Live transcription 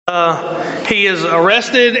He is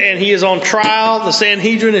arrested and he is on trial. The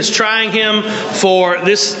Sanhedrin is trying him for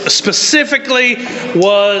this. Specifically,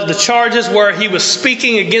 was the charges where he was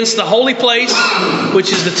speaking against the holy place,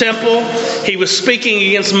 which is the temple. He was speaking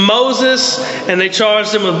against Moses, and they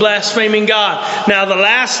charged him with blaspheming God. Now,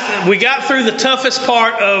 we got through the toughest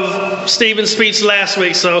part of Stephen's speech last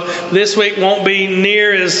week, so this week won't be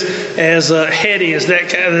near as heady as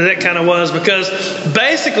that kind of was, because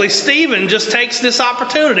basically Stephen just takes this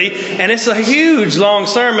opportunity. And it's a huge, long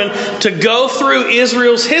sermon to go through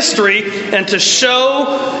Israel's history and to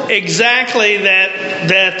show exactly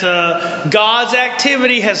that God's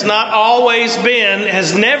activity has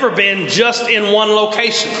never been just in one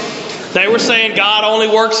location. They were saying God only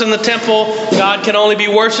works in the temple. God can only be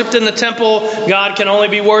worshipped in the temple. God can only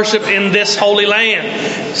be worshipped in this holy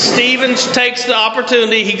land. Stephen takes the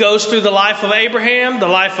opportunity. He goes through the life of Abraham, the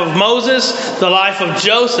life of Moses, the life of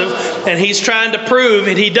Joseph, and he's trying to prove,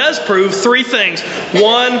 and he does prove, three things.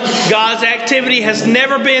 One, God's activity has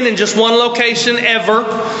never been in just one location ever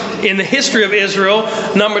in the history of Israel.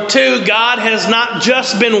 Number two, God has not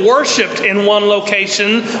just been worshipped in one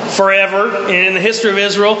location forever in the history of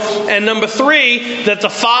Israel. And number three, that the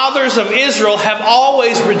fathers of Israel have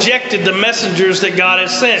always rejected the messengers that God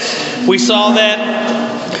has sent. We saw that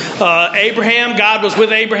Abraham, God was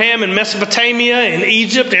with Abraham in Mesopotamia, in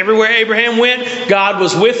Egypt, everywhere Abraham went, God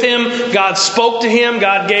was with him. God spoke to him.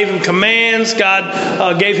 God gave him commands.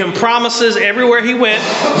 God gave him promises. Everywhere he went,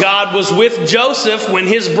 God was with Joseph. When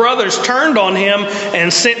his brothers turned on him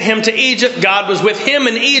and sent him to Egypt, God was with him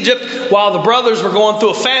in Egypt while the brothers were going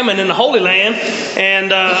through a famine in the Holy Land.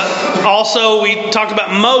 And also we talked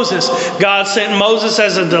about Moses. God sent Moses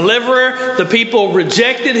as a deliverer. The people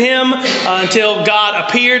rejected him until God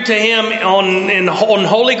appeared to him on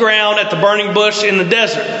holy ground at the burning bush in the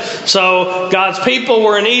desert. So God's people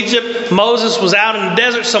were in Egypt. Moses was out in the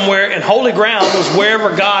desert somewhere, and holy ground was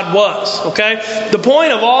wherever God was. Okay? The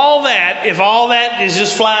point of all that, if all that is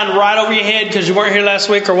just flying right over your head because you weren't here last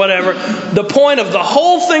week or whatever, the point of the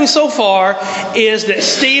whole thing so far is that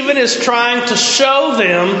Stephen is trying to show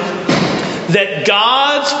them that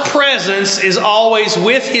God's presence is always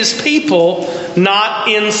with His people, not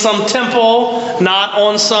in some temple, not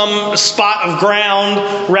on some spot of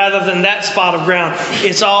ground, rather than that spot of ground.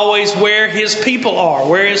 It's always where His people are,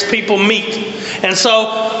 where His people meet. And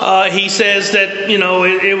so he says that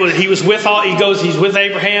he's with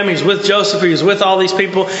Abraham, he's with Joseph, he's with all these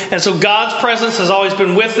people, and so God's presence has always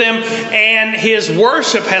been with them, and His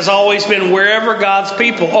worship has always been wherever God's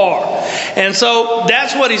people are. And so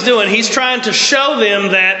that's what he's doing. He's trying to show them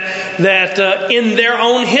that in their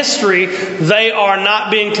own history, they are not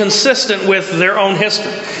being consistent with their own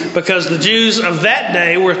history. Because the Jews of that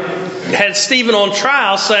day had Stephen on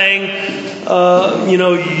trial saying,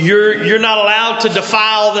 you're not allowed to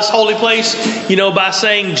defile this holy place, by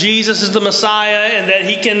saying Jesus is the Messiah and that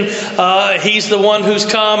he's the one who's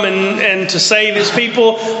come and to save His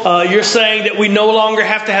people. You're saying that we no longer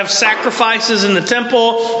have to have sacrifices in the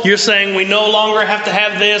temple. You're saying we no longer have to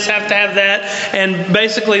have this, have to have that. And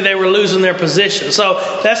basically they were losing their position. So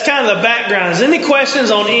that's kind of the background. Is there any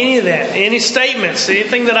questions on any of that? Any statements?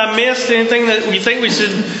 Anything that I missed? Anything that you think we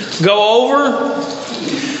should go over?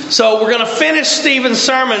 So we're going to finish Stephen's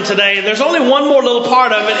sermon today. There's only one more little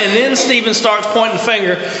part of it, and then Stephen starts pointing the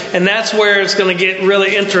finger, and that's where it's going to get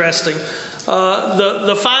really interesting.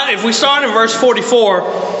 If we start in verse 44,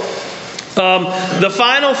 the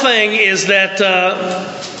final thing is that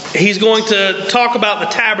he's going to talk about the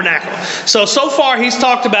tabernacle. So far he's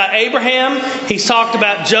talked about Abraham, he's talked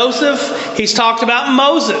about Joseph, he's talked about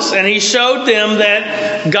Moses, and he showed them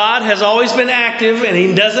that God has always been active and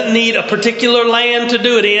He doesn't need a particular land to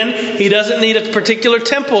do it in. He doesn't need a particular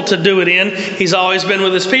temple to do it in. He's always been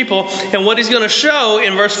with His people. And what he's going to show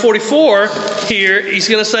in verse 44 here, he's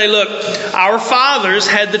going to say, look, our fathers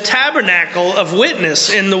had the tabernacle of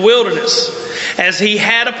witness in the wilderness, as He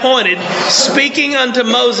had appointed, speaking unto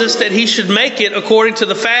Moses that he should make it according to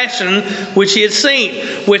the fashion which he had seen,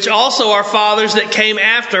 which also our fathers that came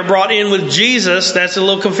after brought in with Jesus, that's a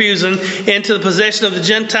little confusing, into the possession of the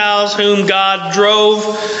Gentiles, whom God drove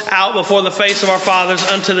out before the face of our fathers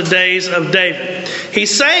unto the days of David.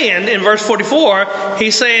 He's saying, in verse 44,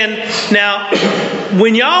 he's saying, now,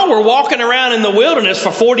 when y'all were walking around in the wilderness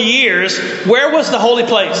for 40 years, where was the holy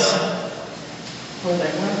place?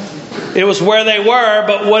 It was where they were,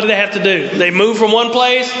 but what did they have to do? They moved from one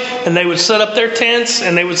place, and they would set up their tents,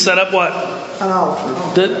 and they would set up what? An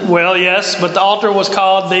altar. Well, yes, but the altar was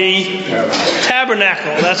called the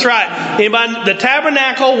tabernacle. That's right. The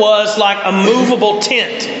tabernacle was like a movable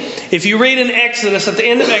tent. If you read in Exodus, at the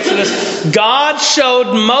end of Exodus, God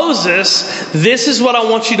showed Moses, this is what I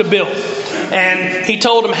want you to build. And he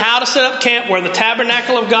told him how to set up camp, where the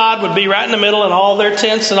tabernacle of God would be right in the middle, and all their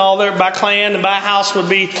tents and all their, by clan and by house, would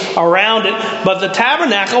be around it. But the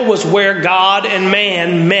tabernacle was where God and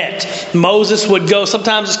man met. Moses would go,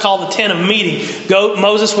 sometimes it's called the tent of meeting.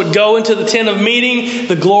 Moses would go into the tent of meeting,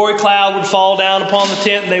 the glory cloud would fall down upon the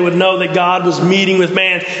tent, and they would know that God was meeting with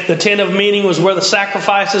man. The tent of meeting was where the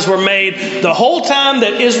sacrifices were made. The whole time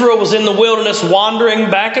that Israel was in the wilderness,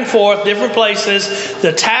 wandering back and forth, different places,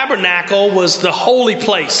 the tabernacle was the holy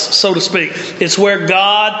place, so to speak. It's where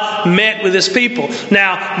God met with His people.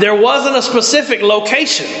 Now, there wasn't a specific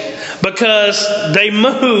location, because they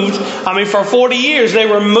moved. For 40 years they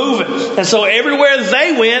were moving. And so everywhere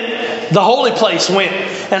they went, the holy place went.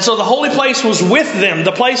 And so the holy place was with them.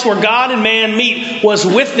 The place where God and man meet was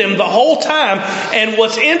with them the whole time. And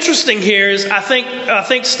what's interesting here is, I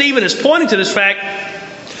think Stephen is pointing to this fact,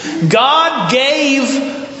 God gave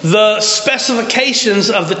the specifications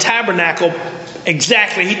of the tabernacle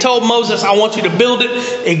exactly. He told Moses, I want you to build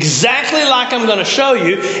it exactly like I'm going to show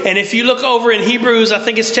you. And if you look over in Hebrews, I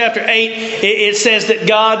think it's chapter 8, it says that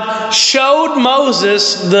God showed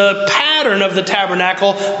Moses the pattern of the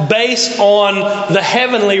tabernacle based on the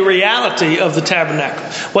heavenly reality of the tabernacle.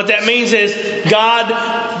 What that means is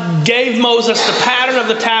God gave Moses the pattern of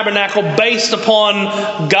the tabernacle based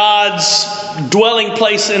upon God's dwelling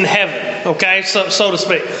place in heaven. Okay, so to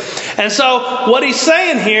speak. And so what he's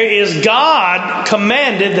saying here is God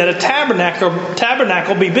commanded that a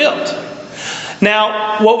tabernacle be built.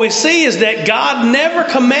 Now, what we see is that God never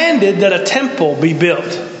commanded that a temple be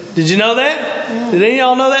built. Did you know that? Did any of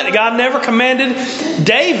y'all know that? God never commanded.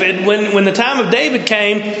 David, when the time of David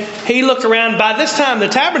came, he looked around. By this time, the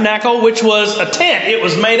tabernacle, which was a tent, it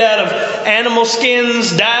was made out of animal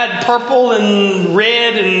skins, dyed purple and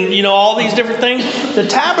red and, all these different things. The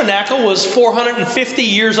tabernacle was 450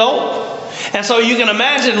 years old. And so you can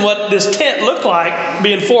imagine what this tent looked like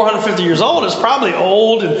being 450 years old. It's probably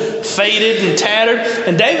old and faded and tattered.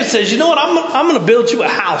 And David says, you know what, I'm going to build you a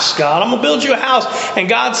house, God. I'm going to build you a house. And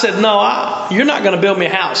God said, no, you're not going to build me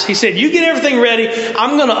a house. He said, you get everything ready.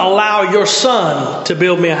 I'm going to allow your son to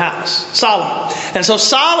build me a house, Solomon. And so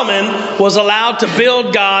Solomon was allowed to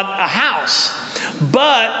build God a house.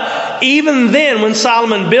 But even then, when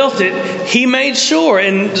Solomon built it, he made sure,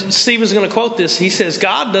 and Stephen's going to quote this, he says,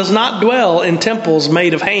 God does not dwell in temples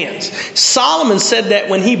made of hands. Solomon said that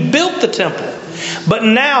when he built the temple. But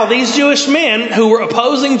now these Jewish men who were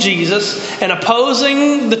opposing Jesus and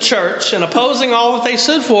opposing the church and opposing all that they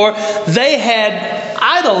stood for, they had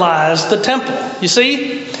idolized the temple. You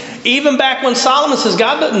see? Even back when Solomon says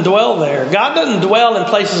God doesn't dwell there, God doesn't dwell in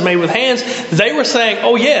places made with hands, they were saying,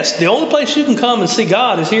 oh yes, the only place you can come and see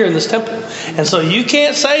God is here in this temple. And so you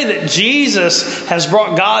can't say that Jesus has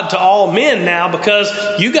brought God to all men now, because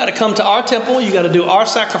you got to come to our temple, you got to do our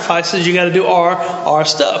sacrifices, you got to do our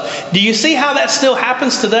stuff. Do you see how that still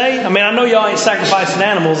happens today? I know y'all ain't sacrificing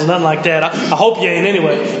animals and nothing like that. I hope you ain't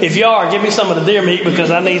anyway. If you are, give me some of the deer meat,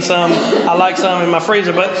 because I need some. I like some in my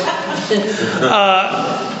freezer. But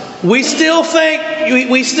we still think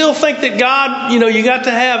that God, you got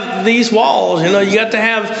to have these walls, you got to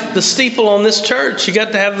have the steeple on this church, you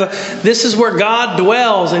got to have this is where God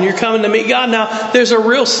dwells and you're coming to meet God. Now, there's a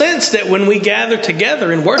real sense that when we gather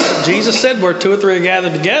together and worship, Jesus said where 2 or 3 are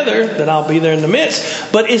gathered together, that I'll be there in the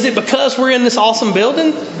midst. But is it because we're in this awesome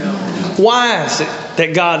building? No. Why is it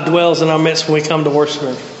that God dwells in our midst when we come to worship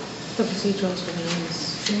Him? Because He dwells within us.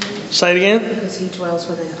 Say it again? Because He dwells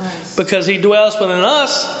within us. Because He dwells within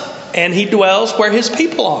us. And He dwells where His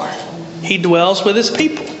people are. He dwells with His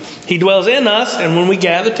people. He dwells in us, and when we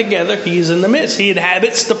gather together, He is in the midst. He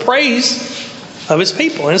inhabits the praise of His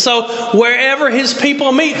people. And so wherever His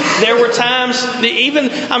people meet, there were times,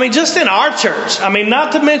 just in our church.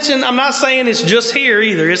 Not to mention, I'm not saying it's just here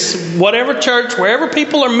either. It's whatever church, wherever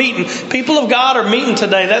people are meeting, people of God are meeting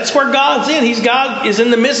today. That's where God's in. God is in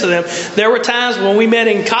the midst of them. There were times when we met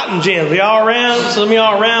in cotton gins. Some of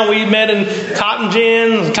y'all around, we met in cotton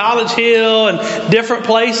gins, College Hill, and different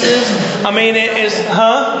places.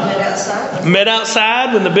 Met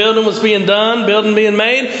outside when the building was being done, building being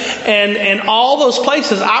made, and all those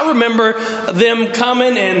places. I remember them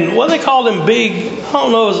coming, and what they call them big, I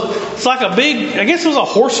don't know, it's like a big, I guess it was a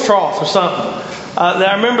horse trough or something.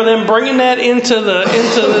 I remember them bringing that into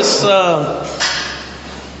this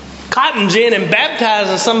cotton gin and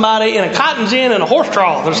baptizing somebody in a cotton gin and a horse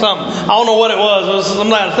trough or something. I don't know what it was. It was some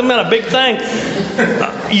kind of big thing.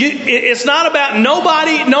 It's not about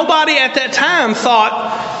nobody at that time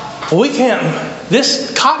thought, we can't,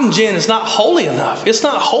 this cotton gin is not holy enough. It's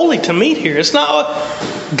not holy to meet here. It's not.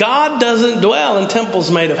 God doesn't dwell in temples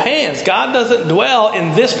made of hands. God doesn't dwell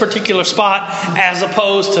in this particular spot as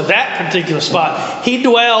opposed to that particular spot. He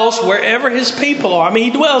dwells wherever His people are. I mean,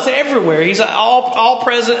 He dwells everywhere. He's all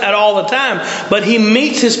present at all the time. But He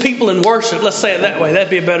meets His people in worship. Let's say it that way. That'd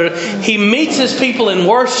be better. He meets His people in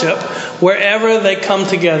worship wherever they come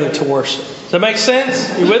together to worship. Does that make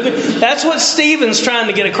sense? You with me? That's what Stephen's trying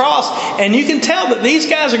to get across. And you can tell that these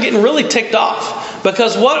guys are getting really ticked off.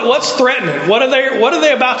 Because what's threatening? What are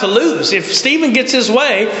they about to lose? If Stephen gets his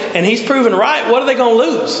way and he's proven right, what are they going to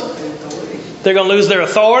lose? They're going to lose their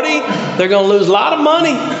authority. They're going to lose a lot of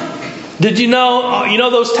money. Did you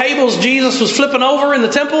know those tables Jesus was flipping over in the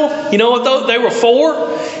temple? You know what they were for?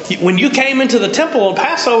 When you came into the temple on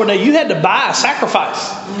Passover Day, you had to buy a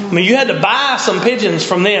sacrifice. I mean, you had to buy some pigeons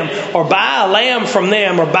from them, or buy a lamb from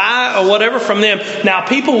them, or buy or whatever from them. Now,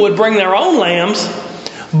 people would bring their own lambs,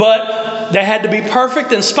 but they had to be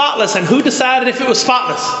perfect and spotless. And who decided if it was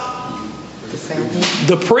spotless?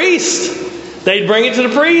 The priest. They'd bring it to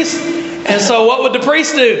the priest. And so what would the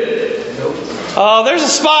priest do? There's a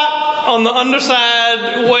spot on the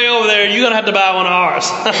underside way over there. You're going to have to buy one of ours.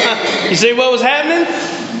 You see what was happening?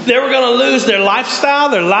 They were going to lose their lifestyle,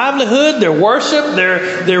 their livelihood, their worship,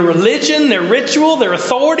 their religion, their ritual, their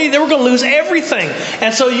authority. They were going to lose everything.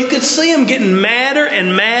 And so you could see them getting madder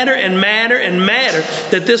and madder and madder and madder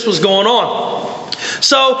that this was going on.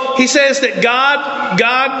 So he says that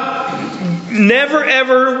God never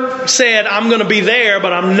ever said, I'm going to be there,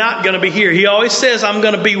 but I'm not going to be here. He always says, I'm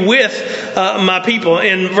going to be with my people.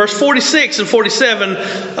 In verse 46 and 47,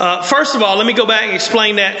 first of all, let me go back and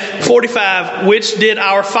explain that. 45, which did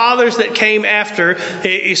our fathers that came after.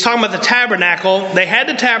 He's talking about the tabernacle. They had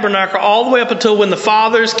the tabernacle all the way up until when the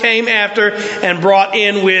fathers came after and brought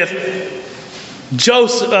in with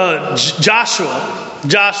Joshua.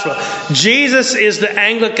 Jesus is the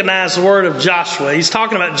Anglicanized word of Joshua. He's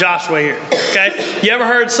talking about Joshua here. Okay? You ever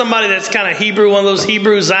heard somebody that's kind of Hebrew, one of those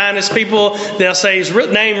Hebrew Zionist people? They'll say his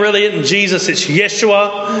name really isn't Jesus, it's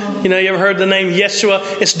Yeshua. You ever heard the name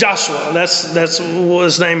Yeshua? It's Joshua. That's what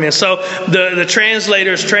his name is. So the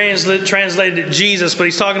translators translated it Jesus, but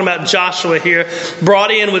he's talking about Joshua here. Brought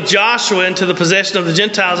in with Joshua into the possession of the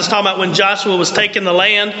Gentiles. It's talking about when Joshua was taking the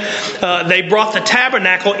land. They brought the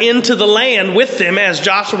tabernacle into the land with them as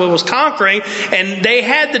Joshua was conquering, and they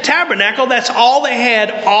had the tabernacle. That's all they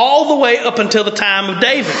had all the way up until the time of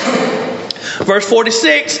David. Verse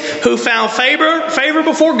 46, who found favor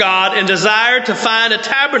before God and desired to find a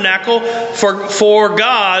tabernacle for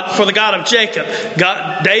the God of Jacob.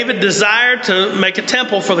 David desired to make a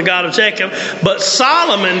temple for the God of Jacob, but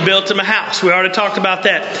Solomon built him a house. We already talked about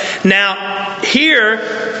that. Now,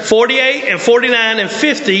 here, 48 and 49 and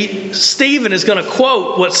 50, Stephen is going to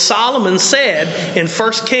quote what Solomon said in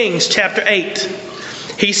 1 Kings chapter 8.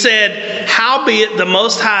 He said, howbeit the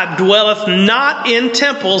Most High dwelleth not in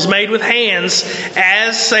temples made with hands,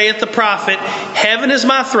 as saith the prophet, heaven is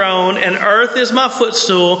my throne, and earth is my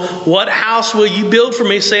footstool. What house will you build for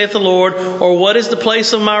me, saith the Lord? Or what is the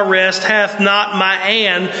place of my rest? Hath not my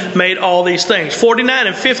hand made all these things? 49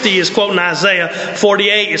 and 50 is quoting Isaiah.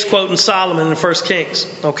 48 is quoting Solomon in 1 Kings.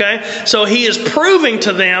 Okay? So he is proving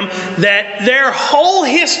to them that their whole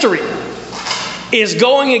history is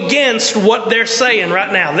going against what they're saying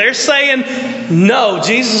right now. They're saying, no,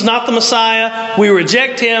 Jesus is not the Messiah. We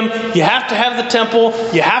reject Him. You have to have the temple.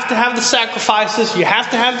 You have to have the sacrifices. You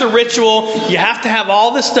have to have the ritual. You have to have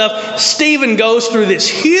all this stuff. Stephen goes through this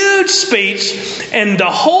huge speech, and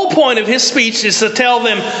the whole point of his speech is to tell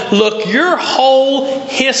them, look, your whole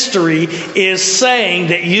history is saying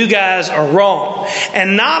that you guys are wrong.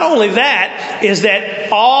 And not only that, is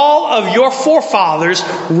that all of your forefathers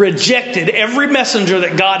rejected every messenger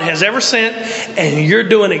that God has ever sent, and you're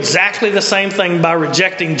doing exactly the same thing by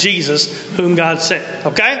rejecting Jesus, whom God sent.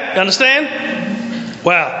 Okay? Understand?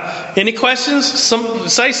 Wow. Any questions?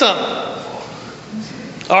 Say something.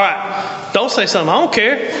 All right. Don't say something. I don't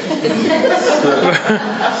care.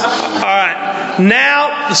 All right.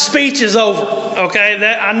 Now the speech is over. Okay?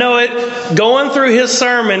 I know it. Going through his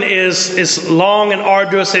sermon is long and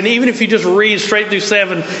arduous. And even if you just read straight through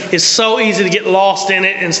 7, it's so easy to get lost in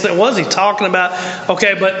it. And what is he talking about?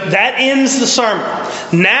 Okay, but that ends the sermon.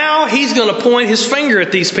 Now he's going to point his finger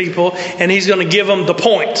at these people, and he's going to give them the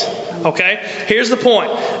point. Okay? Here's the point.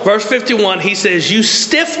 Verse 51, he says, you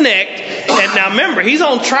stiff-necked. And now remember, he's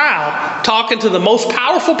on trial talking to the most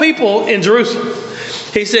powerful people in Jerusalem.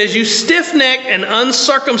 He says, you stiff-necked and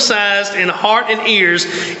uncircumcised in heart and ears,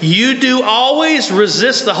 you do always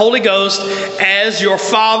resist the Holy Ghost, as your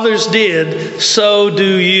fathers did, so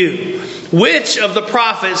do you. Which of the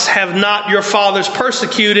prophets have not your fathers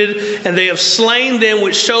persecuted, and they have slain them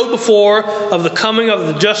which showed before of the coming of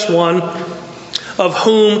the just one, of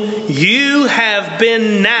whom you have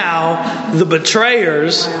been now the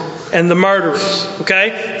betrayers and the murderers.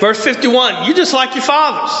 Okay? Verse 51, you just like your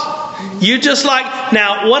fathers. You just like...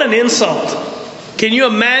 Now, what an insult. Can you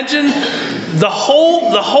imagine? The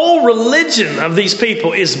whole religion of these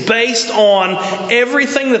people is based on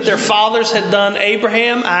everything that their fathers had done.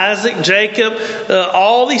 Abraham, Isaac, Jacob,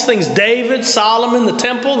 all these things. David, Solomon, the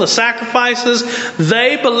temple, the sacrifices.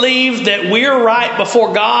 They believe that we're right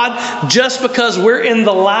before God just because we're in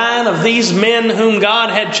the line of these men whom God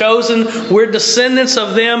had chosen. We're descendants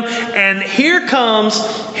of them. And here comes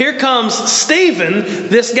Stephen,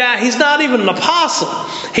 this guy. He's not even an apostle.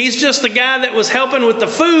 He's just the guy that was helping with the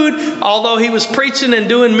food, although he was preaching and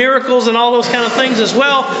doing miracles and all those kind of things as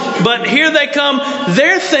well. But here they come.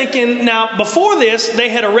 They're thinking, now before this, they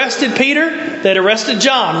had arrested Peter. They'd arrested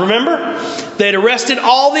John, remember? They'd arrested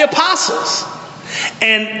all the apostles.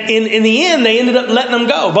 And in the end, they ended up letting them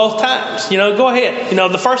go both times. Go ahead.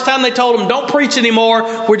 The first time they told them, don't preach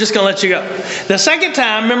anymore. We're just going to let you go. The second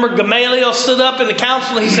time, remember, Gamaliel stood up in the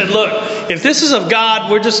council. And he said, look, if this is of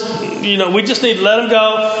God, we just need to let them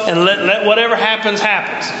go and let whatever happens,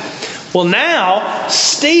 happens. Well, now,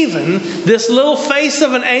 Stephen, this little face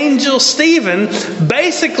of an angel, Stephen,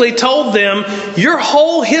 basically told them, your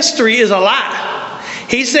whole history is a lie.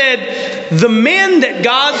 He said, the men that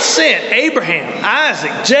God sent, Abraham,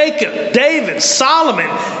 Isaac, Jacob, David, Solomon,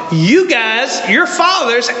 you guys, your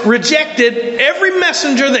fathers, rejected every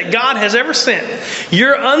messenger that God has ever sent.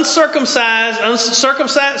 Your circumcision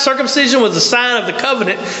was the sign of the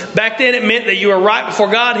covenant. Back then it meant that you were right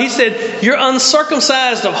before God. He said, you're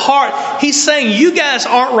uncircumcised of heart. He's saying you guys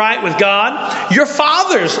aren't right with God. Your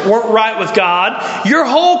fathers weren't right with God. Your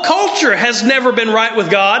whole culture has never been right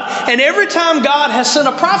with God. And every time God has sent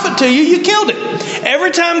a prophet to you, you killed him. Every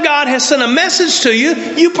time God has sent a message to you,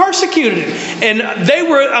 you persecuted him. And they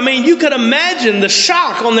were, you could imagine the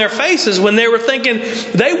shock on their faces when they were thinking,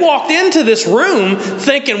 they walked into this room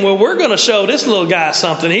thinking, well, we're going to show this little guy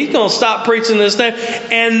something. He's going to stop preaching this thing.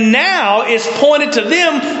 And now it's pointed to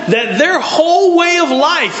them that their whole way of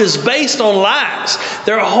life is based on lies.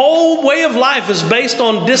 Their whole way of life is based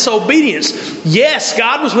on disobedience. Yes,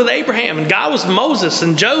 God was with Abraham and God was Moses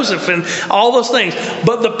and Joseph and all those things.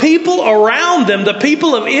 But the people around them, the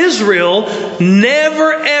people of Israel,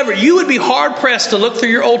 never ever, you would be hard pressed to look through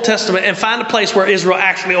your Old Testament and find a place where Israel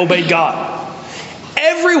actually obeyed God.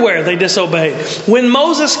 Everywhere they disobeyed. When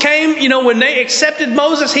Moses came, when they accepted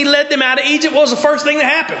Moses, he led them out of Egypt. What was the first thing that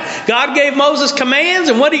happened? God gave Moses commands,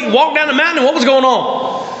 and he walked down the mountain, and what was going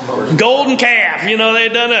on? Golden calf. They'd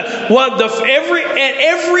done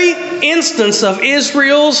every instance of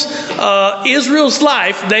Israel's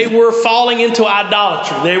life, they were falling into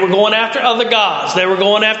idolatry. They were going after other gods. They were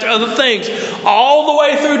going after other things. All the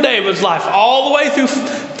way through David's life, all the way through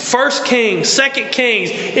 1 Kings, 2 Kings.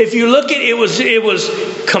 If you look at it, it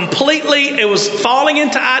was falling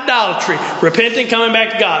into idolatry, repenting, coming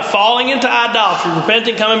back to God. Falling into idolatry,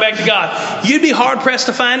 repenting, coming back to God. You'd be hard pressed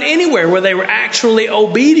to find anywhere where they were actually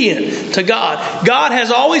obedient to God. God has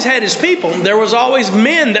always had his people. There was always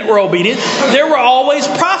men that were obedient. There were always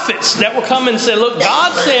prophets that would come and say, look,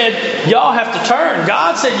 God said y'all have to turn.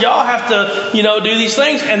 God said y'all have to, do these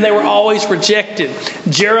things. And they were always rejected.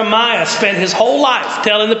 Jeremiah spent his whole life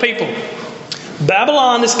telling the people,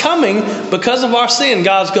 Babylon is coming because of our sin.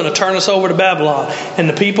 God's going to turn us over to Babylon. And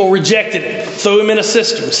the people rejected it. Threw him in a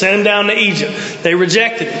cistern. Sent him down to Egypt. They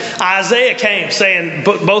rejected it. Isaiah came saying,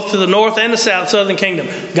 both to the north and the southern kingdom,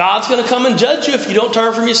 God's going to come and judge you if you don't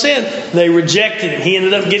turn from your sin. They rejected him. He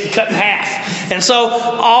ended up getting cut in half. And so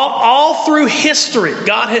all through history,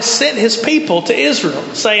 God has sent his people to Israel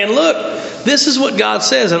saying, look, this is what God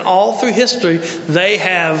says. And all through history, they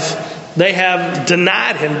have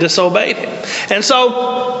denied him, disobeyed him. And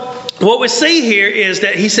so what we see here is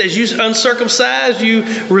that he says, you uncircumcised, you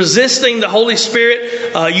resisting the Holy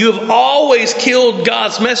Spirit, you have always killed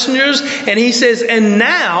God's messengers. And he says, and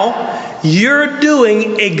now you're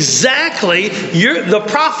doing exactly, the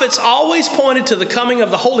prophets always pointed to the coming of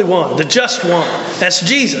the Holy One, the just one. That's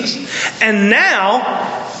Jesus. And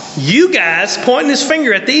now you guys, pointing his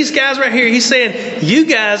finger at these guys right here, he's saying, you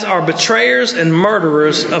guys are betrayers and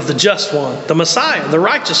murderers of the just one, the Messiah, the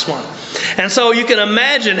righteous one. And so you can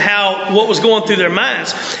imagine what was going through their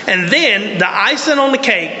minds. And then the icing on the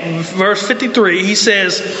cake, verse 53, he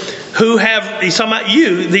says, he's talking about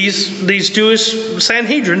you, these Jewish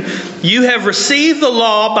Sanhedrin, you have received the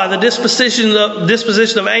law by the disposition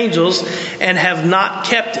of angels and have not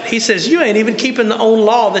kept it. He says, you ain't even keeping the own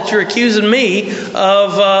law that you're accusing me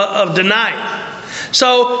of denying.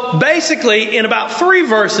 So basically, in about 3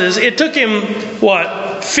 verses, it took him,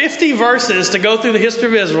 50 verses to go through the history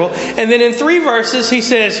of Israel. And then in 3 verses, he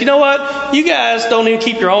says, you know what? You guys don't even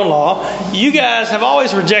keep your own law. You guys have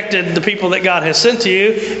always rejected the people that God has sent to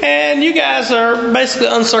you. And you guys are basically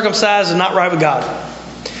uncircumcised and not right with God.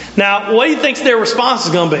 Now, what do you think their response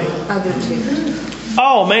is going to be? I'll give it to you.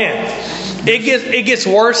 Oh, man. It gets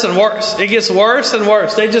worse and worse. It gets worse and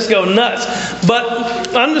worse. They just go nuts.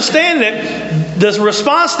 But understand that the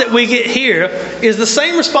response that we get here is the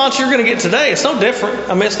same response you're going to get today. It's no different.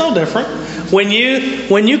 I mean, it's no different. When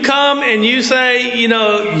you come and you say,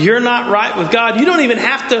 you're not right with God, you don't even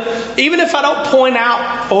have to, even if I don't point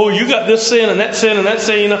out, you got this sin and that sin and that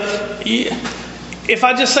sin, if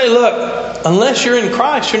I just say, look, unless you're in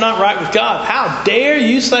Christ, you're not right with God. How dare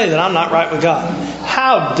you say that I'm not right with God?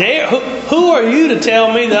 How dare? Who are you to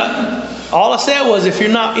tell me that? All I said was, if you're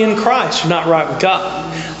not in Christ, you're not right with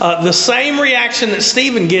God. The same reaction that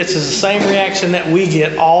Stephen gets is the same reaction that we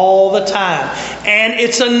get all the time. And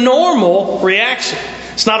it's a normal reaction.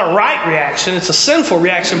 It's not a right reaction. It's a sinful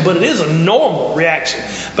reaction, but it is a normal reaction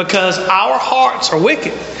because our hearts are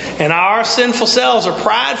wicked and our sinful selves are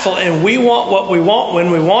prideful and we want what we want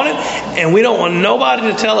when we want it and we don't want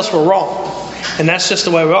nobody to tell us we're wrong. And that's just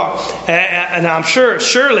the way we are. And I'm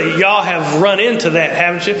surely y'all have run into that,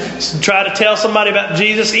 haven't you? Try to tell somebody about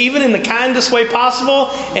Jesus, even in the kindest way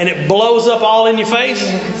possible, and it blows up all in your face.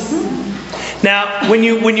 Now, when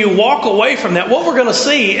you walk away from that, what we're going to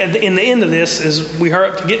see in the end of this, as we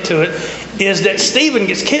hurry up to get to it, is that Stephen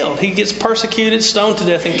gets killed. He gets persecuted, stoned to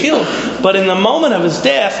death, and killed. But in the moment of his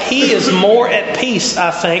death, he is more at peace,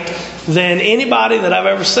 I think, than anybody that I've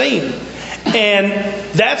ever seen. And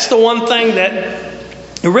that's the one thing that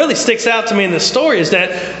it really sticks out to me in this story is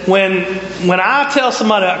that when I tell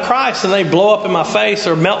somebody about Christ and they blow up in my face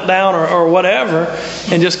or melt down or whatever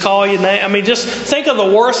and just call you name, I mean, just think of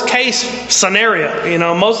the worst case scenario.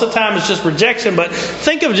 Most of the time it's just rejection, but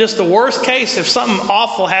think of just the worst case if something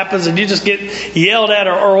awful happens and you just get yelled at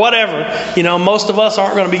or whatever. Most of us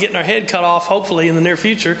aren't going to be getting our head cut off, hopefully, in the near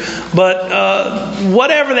future. But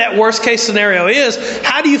whatever that worst case scenario is,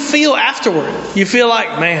 how do you feel afterward? You feel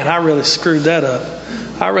like, man, I really screwed that up.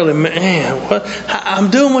 I'm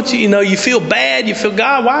doing what you feel bad. You feel,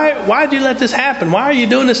 God, why did you let this happen? Why are you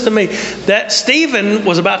doing this to me? That Stephen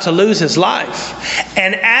was about to lose his life.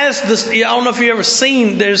 And as this, I don't know if you've ever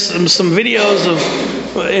seen, there's some videos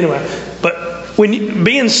but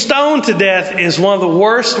being stoned to death is one of the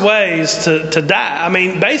worst ways to die. I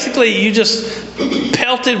mean, basically you just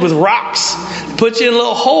pelted with rocks, put you in a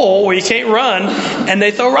little hole where you can't run, and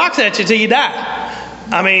they throw rocks at you till you die.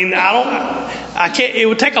 I mean, I can't. It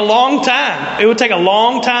would take a long time. It would take a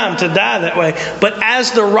long time to die that way. But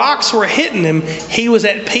as the rocks were hitting him, he was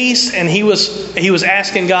at peace, and he was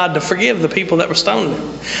asking God to forgive the people that were stoning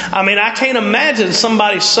him. I mean, I can't imagine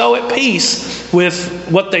somebody so at peace with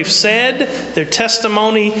what they've said, their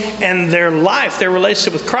testimony, and their life, their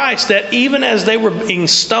relationship with Christ, that even as they were being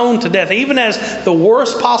stoned to death, even as the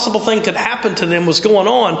worst possible thing could happen to them was going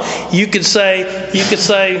on, you could say,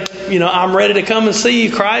 I'm ready to come and see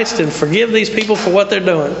you, Christ, and forgive these people for what they're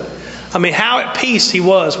doing. I mean, how at peace he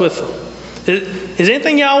was with them. Is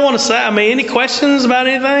anything y'all want to say? I mean, any questions about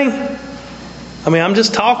anything? I mean, I'm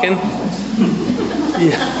just talking.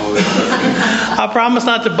 Yeah. I promise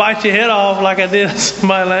not to bite your head off like I did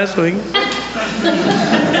somebody last week.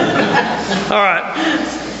 All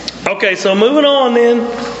right. Okay, so moving on then.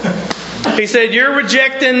 He said, you're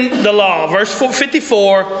rejecting the law. Verse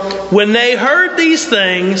 54, when they heard these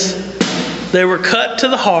things, they were cut to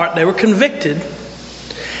the heart, they were convicted,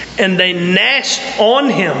 and they gnashed on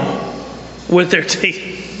him with their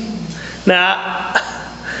teeth. Now,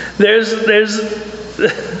 there's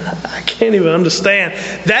I can't even understand.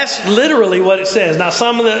 That's literally what it says. Now,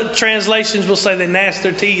 some of the translations will say they gnashed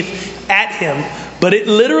their teeth at him, but it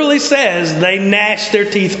literally says they gnashed their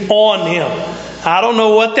teeth on him. I don't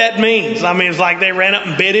know what that means. I mean, it's like they ran up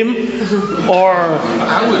and bit him, or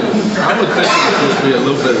I would think it would be a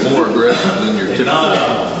little bit more aggressive than your typical.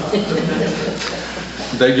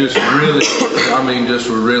 They just really,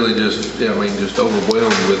 just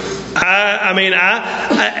overwhelmed with.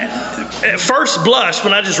 at first blush,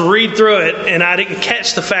 when I just read through it and I didn't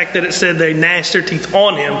catch the fact that it said they gnashed their teeth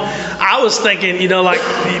on him, I was thinking, like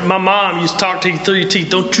my mom used to talk to you through your teeth.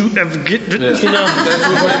 Don't you ever get,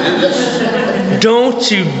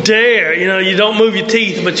 don't you dare. You don't move your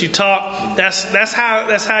teeth, but you talk. That's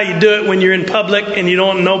how you do it when you're in public and you don't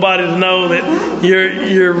want nobody to know that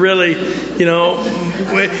you're really,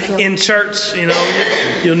 in church.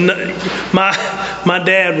 My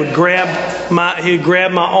dad would grab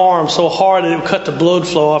my arm so hard that it would cut the blood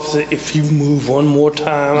flow off. He said, "If you move one more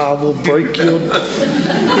time, I will break your."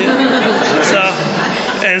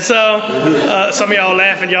 So some of y'all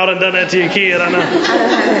laughing. Y'all done that to your kid, I know.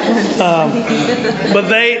 But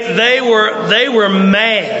they were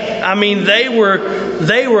mad. I mean, they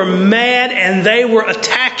were mad and they were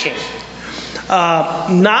attacking.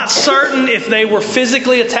 Not certain if they were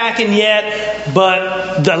physically attacking yet,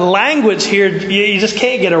 but the language here, you just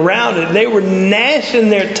can't get around it. They were gnashing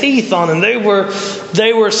their teeth on him. They were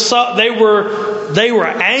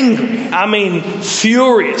angry. I mean,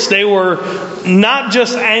 furious. They were not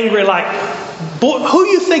just angry like, boy, who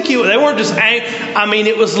you think you? They weren't just angry. I mean,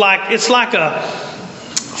 it's like a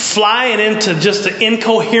flying into just an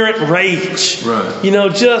incoherent rage. Right.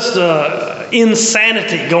 Just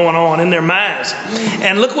insanity going on in their minds.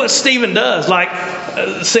 And look what Stephen does.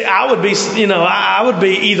 I would be, I would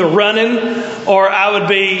be either running or I would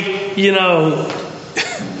be,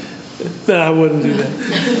 No, I wouldn't do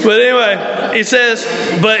that. But anyway, he says,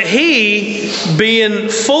 but he being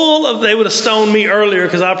full of, they would have stoned me earlier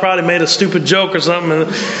because I probably made a stupid joke or something.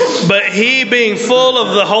 But he being full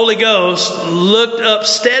of the Holy Ghost looked up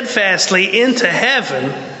steadfastly into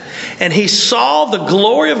heaven, and he saw the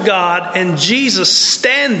glory of God and Jesus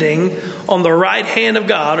standing on the right hand of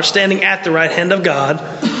God, or standing at the right hand of God,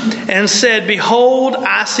 and said, "Behold,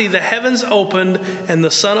 I see the heavens opened and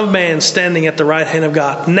the Son of Man standing at the right hand of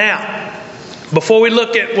God." Now, before we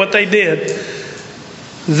look at what they did,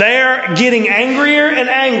 they're getting angrier and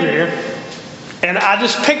angrier, and I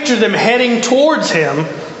just picture them heading towards him.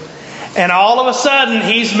 And all of a sudden,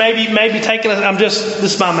 he's maybe taking this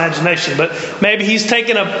is my imagination, but maybe he's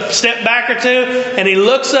taking a step back or two, and he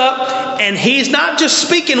looks up, and he's not just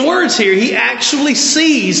speaking words here. He actually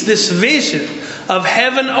sees this vision of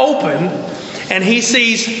heaven open, and he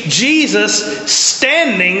sees Jesus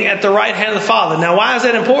standing at the right hand of the Father. Now, why is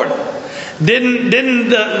that important? Didn't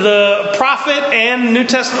the prophet and New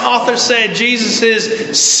Testament authors say Jesus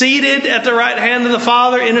is seated at the right hand of the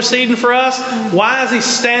Father, interceding for us? Why is he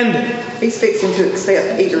standing? He's fixing to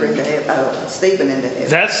accept Peter into heaven, Stephen into heaven.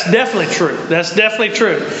 That's definitely true. That's definitely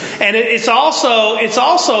true. And it's also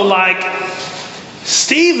like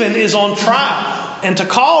Stephen is on trial. And to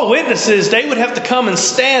call witnesses, they would have to come and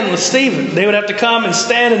stand with Stephen. They would have to come and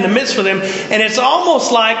stand in the midst with him. And it's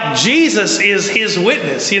almost like Jesus is his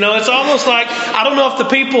witness. It's almost like, I don't know if the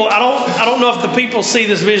people see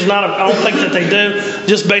this vision. I don't think that they do,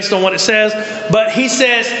 just based on what it says. But he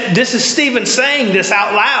says, this is Stephen saying this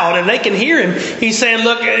out loud, and they can hear him. He's saying,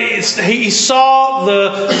 look, he saw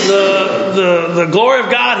the glory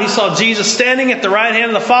of God. He saw Jesus standing at the right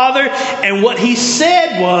hand of the Father. And what he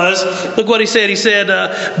said was, look what he said. He said,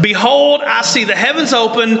 "Behold, I see the heavens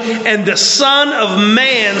open and the Son of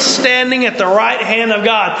Man standing at the right hand of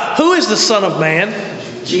God." Who is the Son of Man?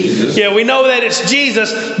 Jesus. Yeah, we know that it's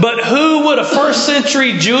Jesus, but who would a first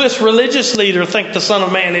century Jewish religious leader think the Son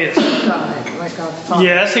of Man is? God, like God the Father.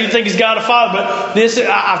 Yes, he would think he's God the Father, but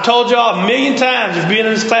I've told y'all a million times, if being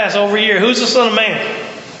in this class over a year, who's the Son of Man?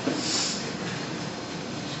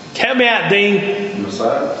 Help me out, Dean.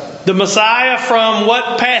 Messiah. The Messiah from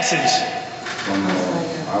what passage?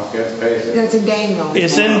 That's in Daniel.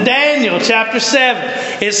 It's in Daniel chapter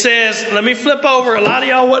 7. It says, let me flip over. A lot of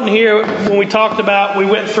y'all wasn't here when we talked about, we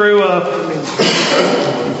went through,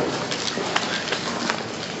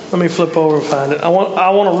 let me flip over and find it. I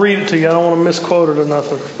want to read it to you. I don't want to misquote it or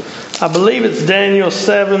nothing. I believe it's Daniel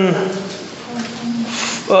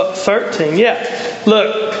 7:13. Yeah.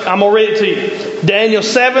 Look, I'm going to read it to you. Daniel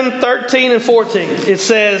 7:13 and 14. It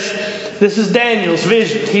says, this is Daniel's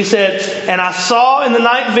vision. He said, "And I saw in the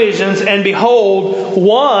night visions, and behold,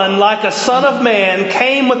 one like a son of man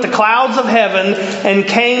came with the clouds of heaven, and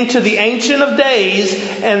came to the Ancient of Days,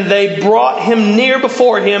 and they brought him near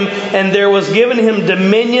before him, and there was given him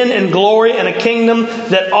dominion and glory and a kingdom,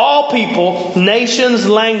 that all people, nations,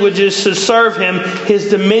 languages should serve him.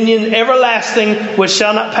 His dominion everlasting, which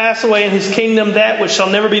shall not pass away, and his kingdom that which shall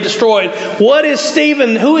never be destroyed." Who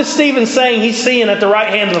is Stephen saying he's seeing at the right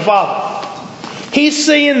hand of the Father? He's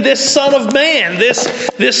seeing this Son of Man,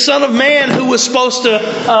 this Son of Man who was supposed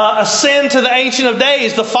to ascend to the Ancient of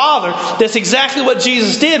Days, the Father. That's exactly what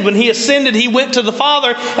Jesus did. When He ascended, He went to the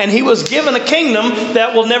Father and He was given a kingdom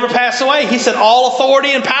that will never pass away. He said, all authority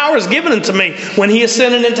and power is given unto me when He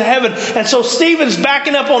ascended into heaven. And so Stephen's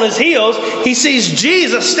backing up on his heels. He sees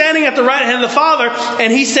Jesus standing at the right hand of the Father,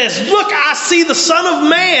 and he says, look, I see the Son of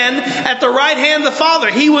Man at the right hand of the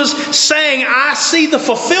Father. He was saying, I see the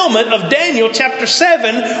fulfillment of Daniel chapter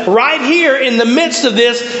 7 right here in the midst of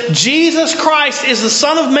this. Jesus Christ is the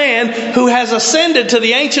Son of Man who has ascended to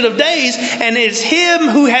the Ancient of Days, and it's Him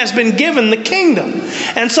who has been given the kingdom.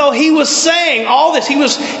 And so he was saying all this.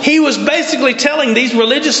 He was basically telling these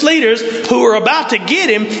religious leaders who were about to get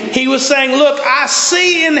him, he was saying, look, I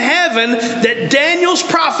see in heaven that Daniel's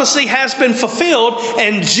prophecy has been fulfilled,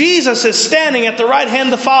 and Jesus is standing at the right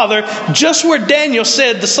hand of the Father, just where Daniel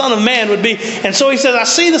said the Son of Man would be. And so he says, I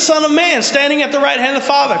see the Son of Man standing at the right hand of the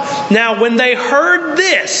Father. Now, when they heard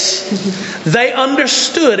this, they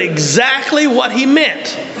understood exactly what he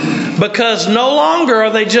meant, because no longer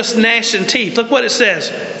are they just gnashing teeth. Look what it says.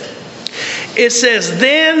 It says,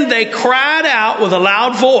 then they cried out with a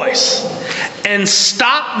loud voice and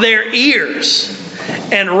stopped their ears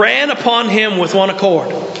and ran upon him with one accord.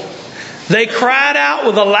 They cried out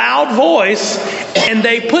with a loud voice, and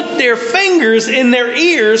they put their fingers in their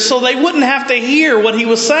ears so they wouldn't have to hear what he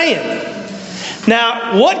was saying.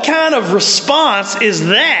 Now, what kind of response is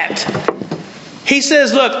that? He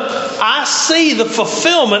says, look, I see the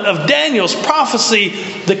fulfillment of Daniel's prophecy.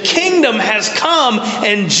 The kingdom has come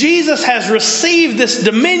and Jesus has received this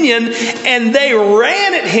dominion, and they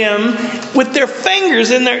ran at him with their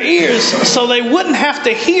fingers in their ears so they wouldn't have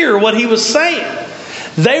to hear what he was saying.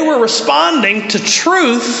 They were responding to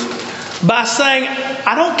truth by saying,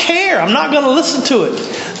 I don't care. I'm not going to listen to it.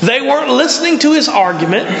 They weren't listening to his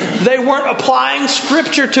argument. They weren't applying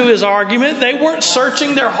Scripture to his argument. They weren't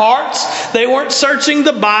searching their hearts. They weren't searching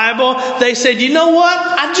the Bible. They said, you know what?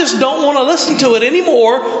 I just don't want to listen to it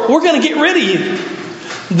anymore. We're going to get rid of you.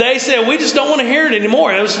 They said, we just don't want to hear it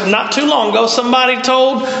anymore. It was not too long ago. Somebody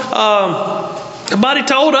told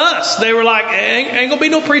us. They were like, ain't going to be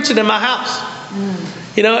no preaching in my house.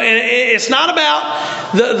 You know, and it's not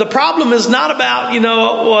about, the problem is not about,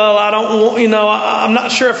 well, I don't want, I'm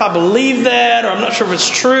not sure if I believe that, or I'm not sure if it's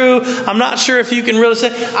true. I'm not sure if you can really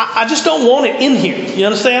say, I just don't want it in here. You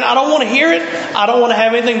understand? I don't want to hear it. I don't want to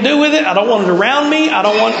have anything to do with it. I don't want it around me.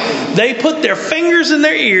 They put their fingers in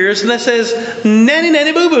their ears and they says, nanny,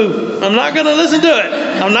 nanny, boo, boo. I'm not going to listen to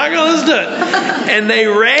it. I'm not going to listen to it. And they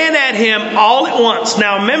ran at him all at once.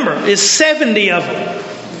 Now remember, it's 70 of them.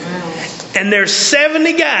 And there's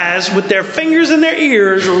 70 guys with their fingers in their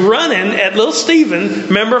ears running at little Stephen.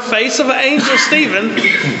 Remember, face of an angel Stephen.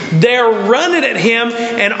 They're running at him,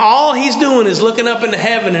 and all he's doing is looking up into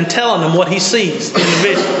heaven and telling them what he sees in the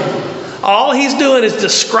vision. All he's doing is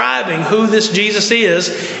describing who this Jesus is,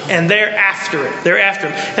 and they're after it. They're after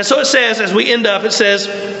him. And so it says, as we end up, it says,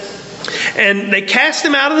 and they cast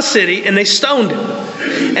him out of the city, and they stoned him.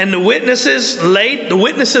 And the witnesses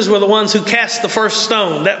were the ones who cast the first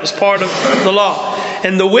stone. That was part of the law.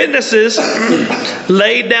 And the witnesses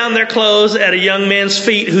laid down their clothes at a young man's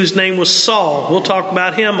feet whose name was Saul. We'll talk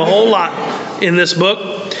about him a whole lot in this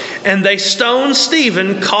book. And they stoned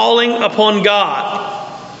Stephen, calling upon God,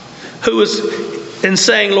 and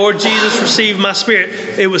saying, Lord Jesus, receive my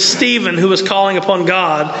spirit. It was Stephen who was calling upon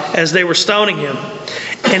God as they were stoning him.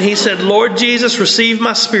 And he said, Lord Jesus, receive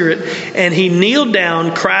my spirit. And he kneeled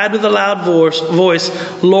down, cried with a loud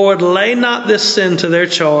voice, Lord, lay not this sin to their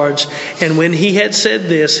charge. And when he had said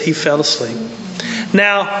this, he fell asleep.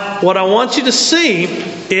 Now, what I want you to see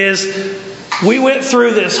is we went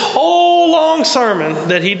through this whole long sermon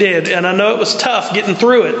that he did. And I know it was tough getting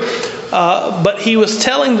through it. But he was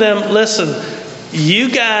telling them, listen, you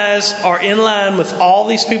guys are in line with all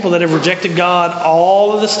these people that have rejected God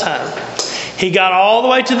all of this time. He got all the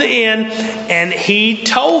way to the end, and he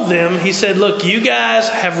told them, he said, look, you guys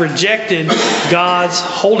have rejected God's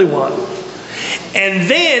Holy One. And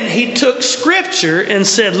then he took Scripture and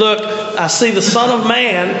said, look, I see the Son of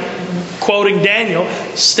Man, quoting Daniel,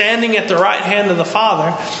 standing at the right hand of the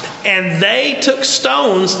Father. And they took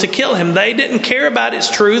stones to kill him. They didn't care about his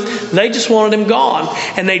truth. They just wanted him gone.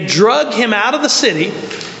 And they dragged him out of the city,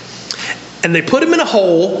 and they put him in a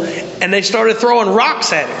hole, and they started throwing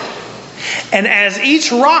rocks at him. And as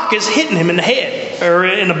each rock is hitting him in the head or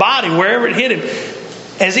in the body, wherever it hit him,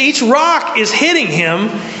 as each rock is hitting him,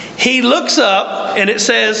 he looks up and it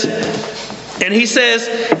says, and he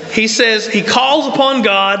says, he calls upon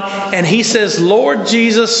God and he says, Lord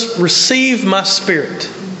Jesus, receive my spirit.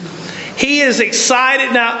 He is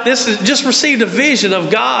excited. Now, this is just received a vision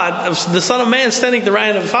of God, of the Son of Man standing at the right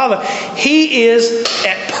hand of the Father. He is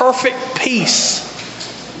at perfect peace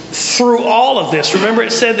through all of this. Remember,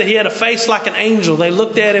 it said that he had a face like an angel. They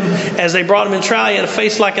looked at him as they brought him in trial. He had a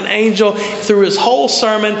face like an angel through his whole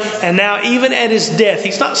sermon. And now, even at his death,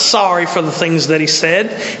 he's not sorry for the things that he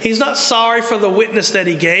said. He's not sorry for the witness that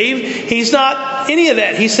he gave. He's not any of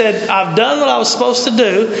that. He said, I've done what I was supposed to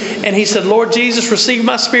do. And he said, Lord Jesus, receive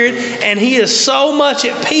my spirit. And he is so much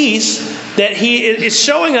at peace that he is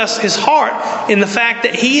showing us his heart in the fact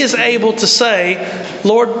that he is able to say,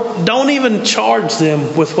 Lord, don't even charge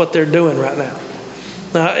them with what they're doing right now.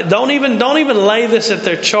 Don't even lay this at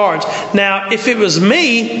their charge. Now, if it was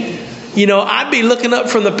me, I'd be looking up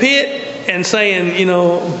from the pit and saying,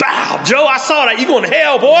 bow, Joe, I saw that. You going to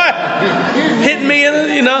hell, boy. Hitting me,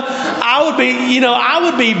 I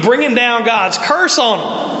would be bringing down God's curse on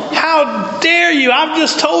them. How dare you? I've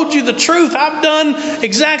just told you the truth. I've done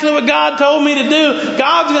exactly what God told me to do.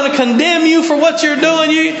 God's going to condemn you for what you're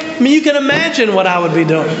doing. You can imagine what I would be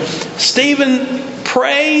doing. Stephen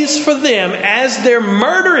prays for them as they're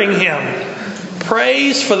murdering him.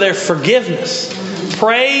 Prays for their forgiveness.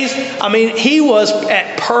 He was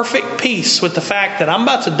at perfect peace with the fact that I'm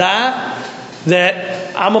about to die,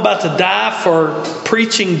 that I'm about to die for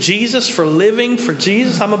preaching Jesus, for living for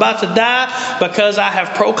Jesus. I'm about to die because I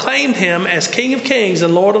have proclaimed him as King of Kings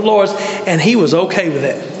and Lord of Lords, and he was okay with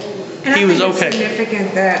that. And he was okay. It's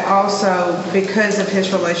significant that also because of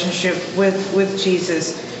his relationship with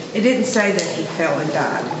Jesus, it didn't say that he fell and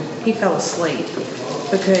died. He fell asleep.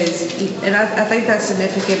 I think that's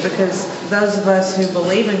significant because those of us who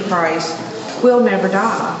believe in Christ will never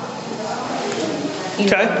die.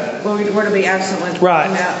 We're to be absent with right.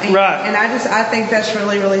 Right. And I think that's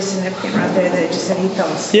really, really significant right there that it just said he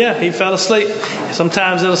fell asleep. Yeah, he fell asleep.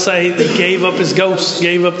 Sometimes it'll say he gave up his ghost,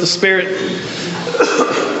 gave up the spirit.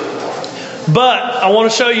 But I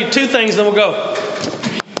want to show you two things, then we'll go.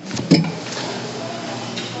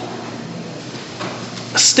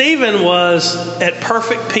 Stephen was at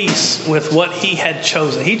perfect peace with what he had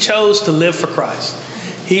chosen. He chose to live for Christ.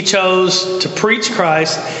 He chose to preach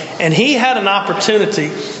Christ, and he had an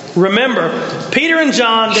opportunity. Remember, Peter and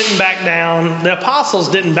John didn't back down. The apostles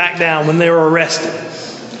didn't back down when they were arrested.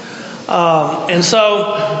 And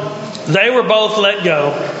so they were both let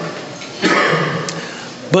go.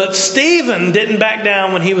 But Stephen didn't back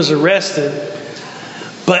down when he was arrested.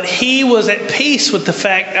 But he was at peace with the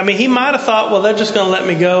fact, he might have thought, well, they're just going to let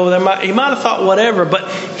me go. He might have thought whatever, but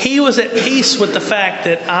he was at peace with the fact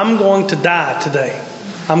that I'm going to die today.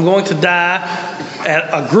 I'm going to die at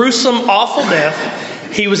a gruesome, awful death.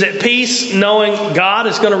 He was at peace knowing God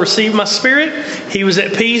is going to receive my spirit. He was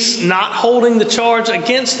at peace not holding the charge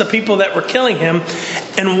against the people that were killing him.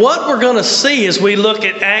 And what we're going to see as we look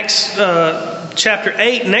at Acts chapter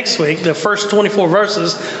 8 next week, the first 24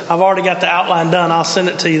 verses, I've already got the outline done. I'll send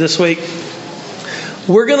it to you this week.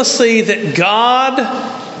 We're going to see that God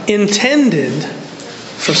intended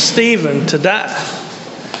for Stephen to die.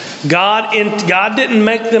 God didn't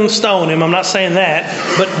make them stone him. I'm not saying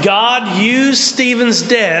that. But God used Stephen's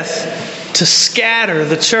death to scatter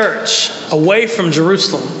the church away from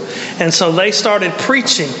Jerusalem. And so they started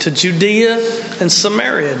preaching to Judea and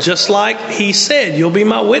Samaria, just like he said, you'll be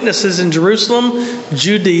my witnesses in Jerusalem,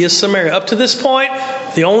 Judea, Samaria. Up to this point,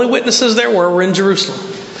 the only witnesses there were in Jerusalem.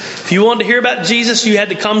 If you wanted to hear about Jesus, you had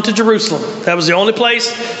to come to Jerusalem. That was the only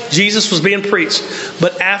place Jesus was being preached.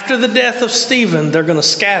 But after the death of Stephen, they're going to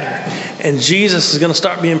scatter. And Jesus is going to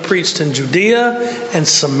start being preached in Judea and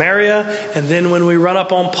Samaria. And then when we run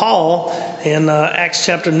up on Paul in Acts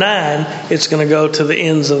chapter 9, it's going to go to the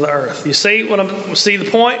ends of the earth. You see the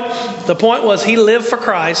point? The point was he lived for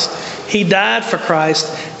Christ. He died for Christ.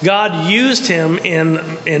 God used him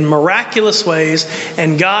in miraculous ways.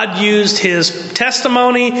 And God used his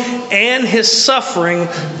testimony and his suffering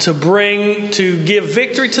to give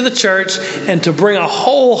victory to the church and to bring a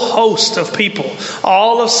whole host of people.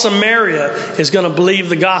 All of Samaria is going to believe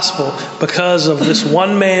the gospel because of this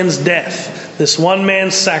one man's death, this one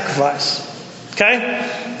man's sacrifice. Okay?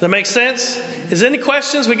 Does that make sense? Is there any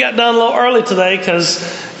questions? We got done a little early today because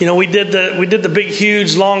we did the big,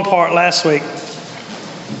 huge, long part last week.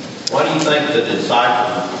 Why do you think the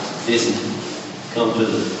disciples didn't come to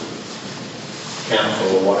the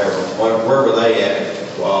council or whatever? Where were they at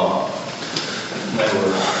while they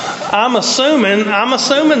were? I'm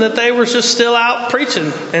assuming that they were just still out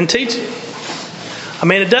preaching and teaching. I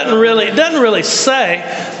mean, it doesn't really say.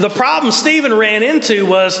 The problem Stephen ran into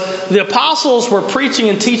was the apostles were preaching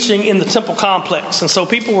and teaching in the temple complex. And so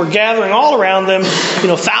people were gathering all around them,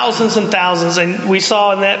 thousands and thousands. And we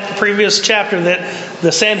saw in that previous chapter that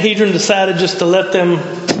the Sanhedrin decided just to let them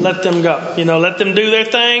go. Let them do their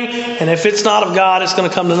thing. And if it's not of God, it's going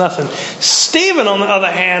to come to nothing. Stephen, on the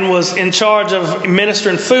other hand, was in charge of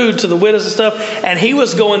ministering food to the widows and stuff. And he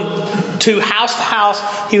was going to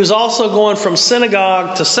house. He was also going from synagogue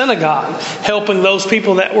to synagogue, helping those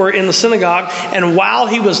people that were in the synagogue. And while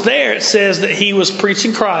he was there, it says that he was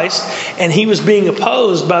preaching Christ, and he was being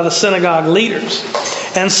opposed by the synagogue leaders.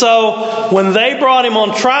 And so when they brought him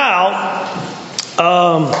on trial,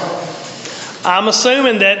 I'm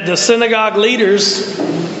assuming that the synagogue leaders,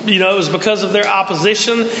 it was because of their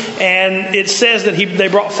opposition, and it says that they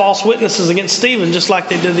brought false witnesses against Stephen, just like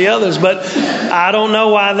they did the others. But I don't know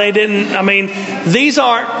why they didn't. I mean, these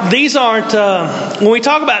aren't. When we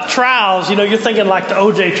talk about trials, you're thinking like the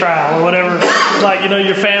OJ trial or whatever. Like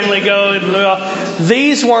your family go.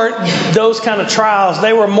 These weren't those kind of trials.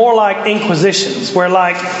 They were more like inquisitions, where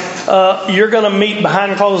you're going to meet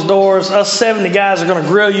behind closed doors. Us 70 guys are going to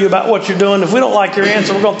grill you about what you're doing. If we don't like your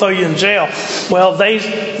answer, we're going to throw you in jail. Well, they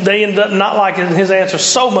ended up not liking his answer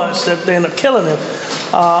so much that they ended up killing him.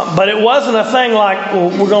 But it wasn't a thing like, well,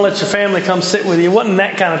 we're going to let your family come sit with you. It wasn't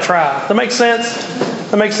that kind of trial. That makes sense?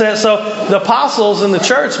 That makes sense. So the apostles in the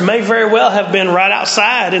church may very well have been right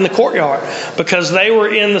outside in the courtyard, because they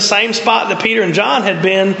were in the same spot that Peter and John had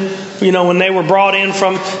been, when they were brought in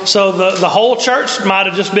from. So the whole church might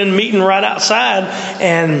have just been meeting right outside.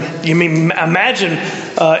 And imagine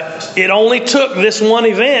it only took this one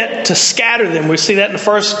event to scatter them. We see that in the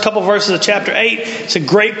first couple verses of chapter 8. It's a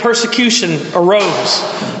great persecution arose.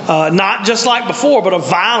 Not just like before, but a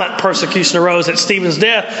violent persecution arose at Stephen's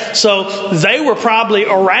death. So they were probably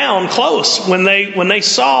around close when they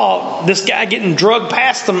saw this guy getting drugged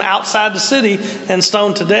past them outside the city and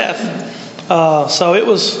stoned to death. So it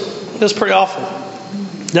was pretty awful.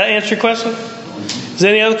 Did that answer your question? Is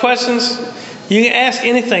there any other questions? You can ask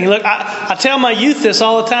anything. Look, I tell my youth this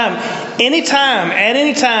all the time. At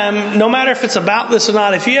any time, no matter if it's about this or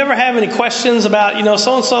not, if you ever have any questions about,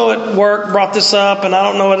 so-and-so at work brought this up and I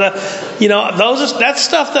don't know what, that's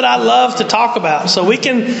stuff that I love to talk about. So we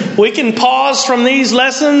can pause from these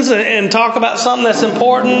lessons and talk about something that's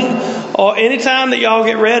important, or anytime that y'all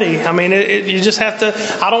get ready. I mean, you just have to,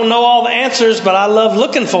 I don't know all the answers, but I love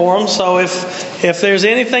looking for them. So if there's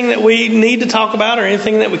anything that we need to talk about or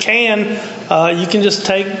anything that we can, you can just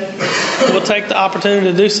we'll take the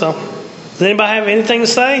opportunity to do so. Does anybody have anything to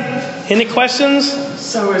say? Any questions?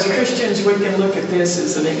 So as Christians, we can look at this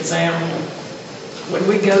as an example. When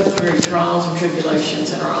we go through trials and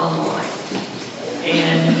tribulations in our own life,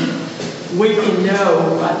 and we can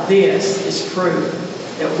know by this is proof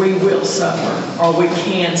that we will suffer, or we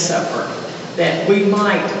can suffer, that we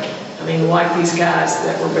might, like these guys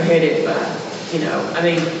that were beheaded by,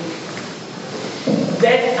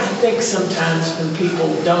 that I think sometimes when people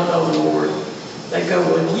don't know the Lord, they go,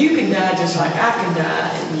 well, you can die just like I can die,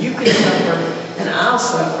 and you can suffer, and I'll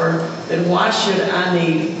suffer, then why should I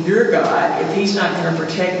need your God if He's not going to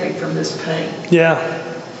protect me from this pain? Yeah.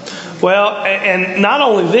 Well, and not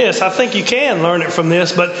only this, I think you can learn it from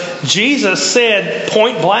this, but Jesus said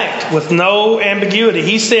point blank, with no ambiguity,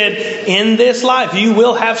 He said, in this life you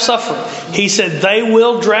will have suffering. He said they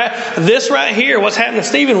will drag, this right here, what's happened to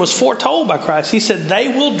Stephen was foretold by Christ. He said they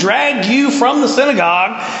will drag you from the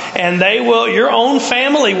synagogue, and your own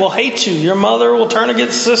family will hate you. Your mother will turn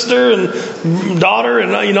against sister and daughter,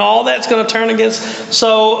 and all that's going to turn against.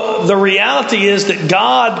 So the reality is that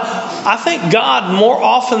I think God more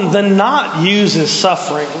often than not uses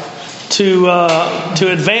suffering to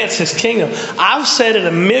advance His kingdom. I've said it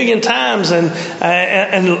a million times, and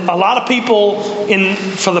a lot of people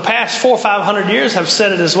for the past 400 or 500 years have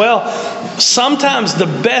said it as well. Sometimes the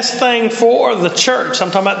best thing for the church, I'm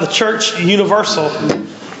talking about the church universal,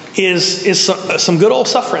 is some good old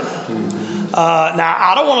suffering.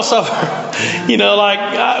 Now, I don't want to suffer.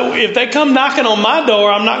 If they come knocking on my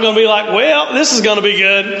door, I'm not going to be like, well, this is going to be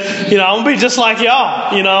good. I'm going to be just like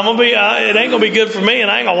y'all. I'm going to be, it ain't going to be good for me,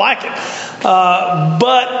 and I ain't going to like it.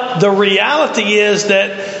 But the reality is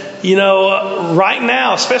that, right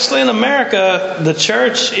now, especially in America, the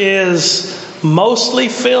church is mostly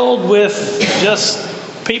filled with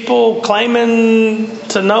just people claiming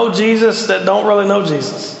to know Jesus that don't really know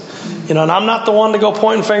Jesus. And I'm not the one to go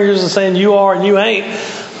pointing fingers and saying you are and you ain't.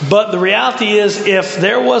 But the reality is, if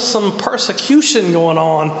there was some persecution going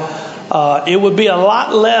on, it would be a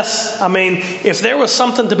lot less. If there was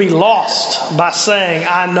something to be lost by saying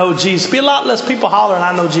I know Jesus, be a lot less people hollering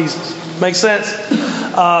I know Jesus. Make sense?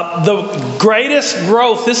 The greatest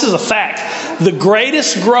growth, this is a fact, the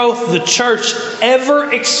greatest growth the church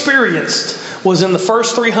ever experienced was in the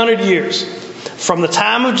first 300 years. From the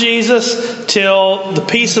time of Jesus till the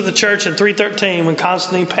peace of the church in 313, when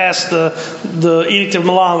Constantine passed the Edict of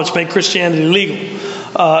Milan, which made Christianity legal.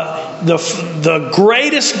 The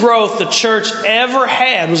greatest growth the church ever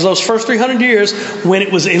had was those first 300 years when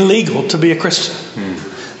it was illegal to be a Christian.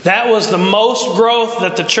 That was the most growth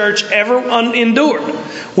that the church ever endured,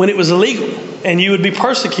 when it was illegal. And you would be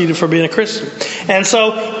persecuted for being a Christian. And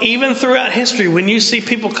so even throughout history, when you see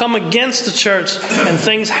people come against the church and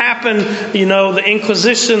things happen, the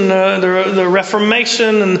Inquisition, the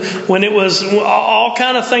Reformation, and when it was all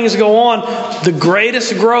kind of things go on, the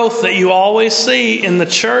greatest growth that you always see in the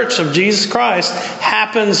church of Jesus Christ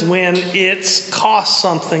happens when it costs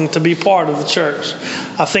something to be part of the church.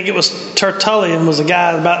 I think it was Tertullian, was a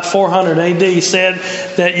guy about 400 AD, said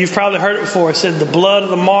that, you've probably heard it before, he said, the blood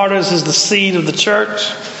of the martyrs is the seed of the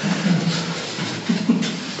church.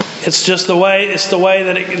 It's just the way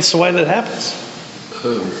that it happens.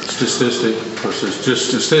 Statistic versus just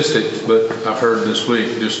statistics, but I've heard this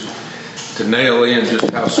week, just to nail in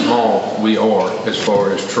just how small we are as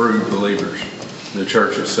far as true believers, the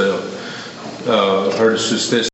church itself. I've heard a statistic